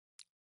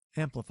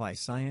Amplify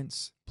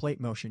Science, Plate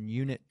Motion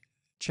Unit,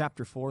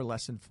 Chapter 4,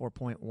 Lesson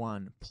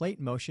 4.1, Plate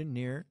Motion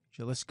near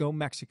Jalisco,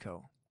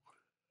 Mexico.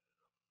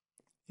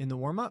 In the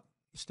warm-up,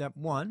 Step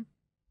 1,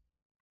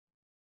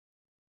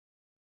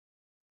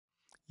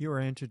 you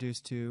are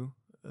introduced to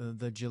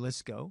the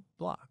Jalisco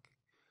block,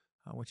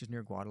 which is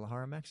near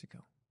Guadalajara,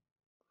 Mexico.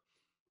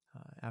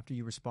 After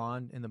you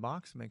respond in the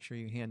box, make sure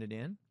you hand it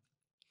in.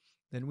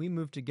 Then we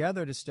move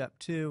together to Step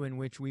 2, in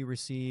which we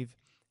receive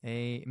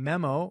a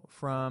memo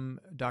from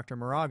Dr.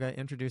 Moraga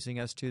introducing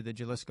us to the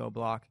Jalisco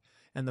block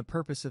and the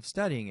purpose of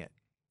studying it.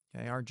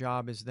 Okay, our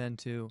job is then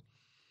to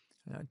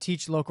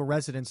teach local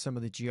residents some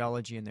of the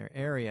geology in their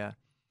area,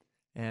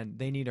 and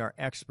they need our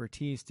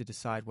expertise to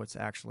decide what's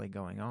actually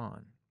going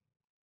on.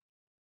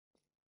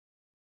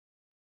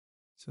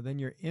 So then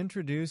you're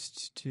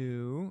introduced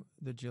to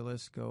the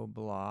Jalisco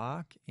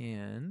block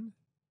in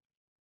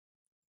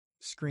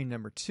screen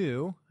number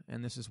 2,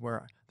 and this is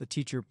where the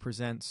teacher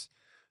presents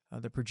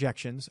the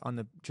projections on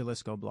the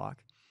Jalisco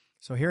block.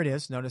 So here it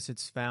is. Notice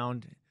it's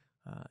found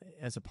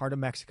as a part of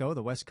Mexico,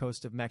 the west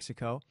coast of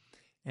Mexico.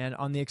 And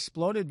on the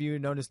exploded view,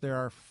 notice there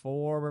are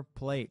 4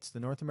 plates. The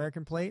North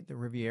American plate, the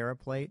Riviera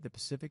plate, the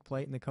Pacific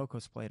plate, and the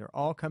Cocos plate are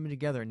all coming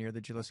together near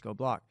the Jalisco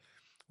block,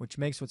 which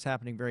makes what's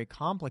happening very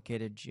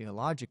complicated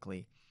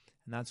geologically,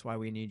 and that's why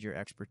we need your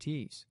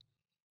expertise.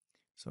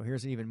 So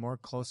here's an even more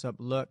close-up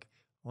look,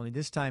 only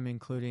this time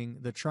including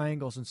the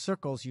triangles and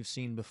circles you've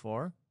seen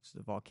before. So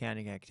the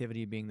volcanic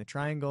activity being the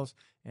triangles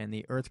and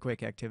the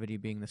earthquake activity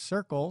being the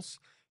circles.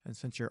 And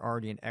since you're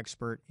already an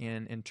expert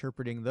in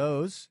interpreting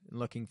those and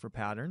looking for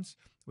patterns,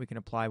 we can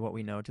apply what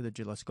we know to the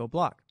Jalisco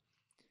block.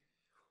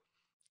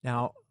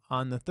 Now,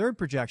 on the third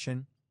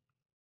projection,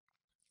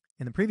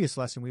 in the previous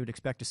lesson, we would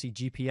expect to see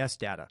GPS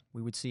data.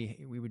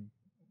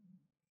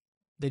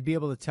 They'd be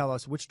able to tell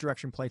us which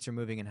direction plates are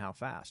moving and how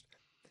fast.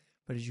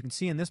 But as you can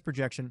see in this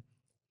projection,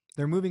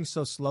 they're moving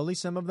so slowly,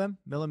 some of them,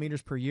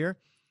 millimeters per year.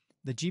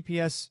 The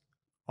GPS,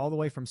 all the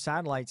way from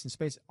satellites in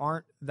space,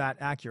 aren't that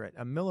accurate.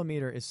 A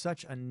millimeter is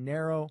such a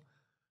narrow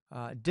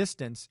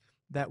distance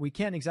that we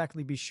can't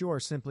exactly be sure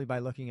simply by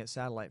looking at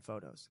satellite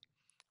photos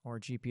or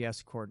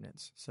GPS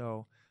coordinates.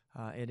 So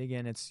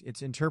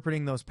it's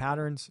interpreting those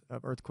patterns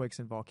of earthquakes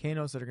and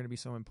volcanoes that are going to be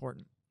so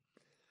important.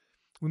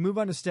 We move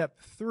on to Step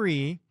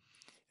 3.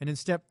 And in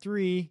Step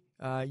 3,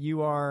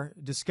 you are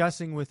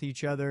discussing with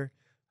each other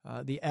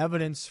the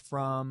evidence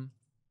from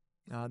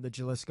the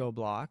Jalisco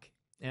block.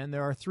 And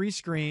there are 3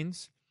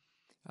 screens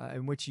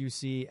in which you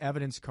see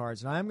evidence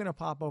cards. And I'm going to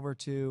pop over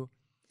to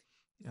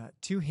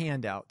 2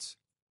 handouts.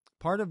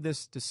 Part of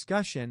this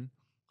discussion,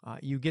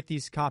 you get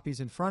these copies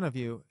in front of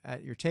you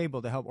at your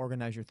table to help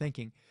organize your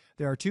thinking.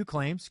 There are 2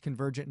 claims,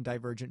 convergent and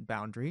divergent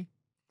boundary.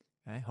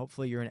 Okay?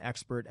 Hopefully you're an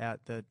expert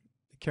at the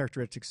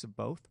characteristics of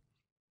both.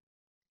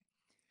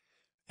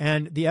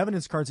 And the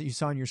evidence cards that you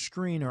saw on your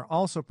screen are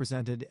also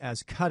presented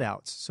as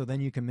cutouts, so then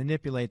you can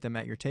manipulate them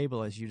at your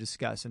table as you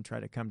discuss and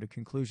try to come to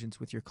conclusions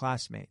with your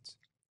classmates.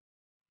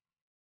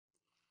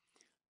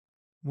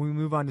 When we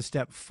move on to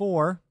Step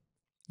 4,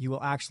 you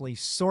will actually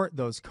sort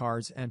those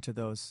cards into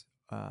those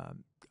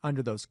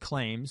under those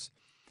claims,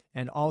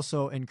 and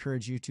also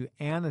encourage you to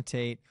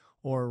annotate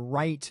or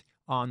write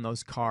on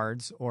those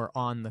cards or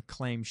on the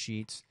claim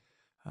sheets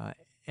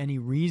any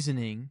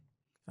reasoning.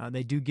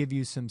 They do give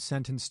you some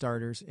sentence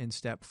starters in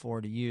Step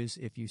 4 to use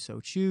if you so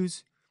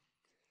choose.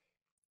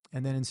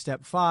 And then in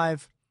Step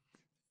 5,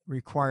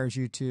 requires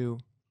you to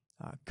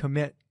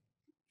commit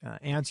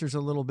answers a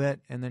little bit,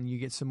 and then you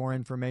get some more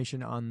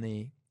information on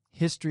the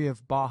history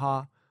of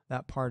Baja,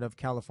 that part of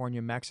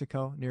California,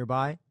 Mexico,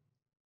 nearby.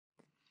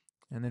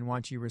 And then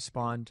once you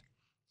respond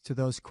to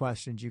those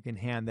questions, you can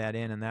hand that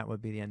in, and that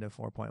would be the end of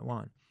 4.1.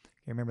 Okay,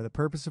 remember, the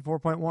purpose of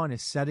 4.1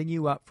 is setting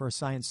you up for a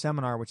science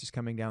seminar, which is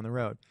coming down the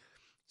road.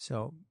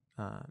 So,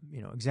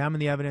 examine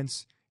the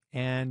evidence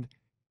and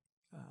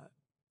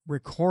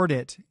record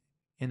it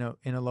in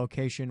a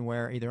location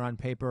where, either on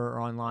paper or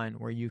online,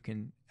 where you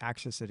can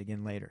access it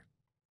again later.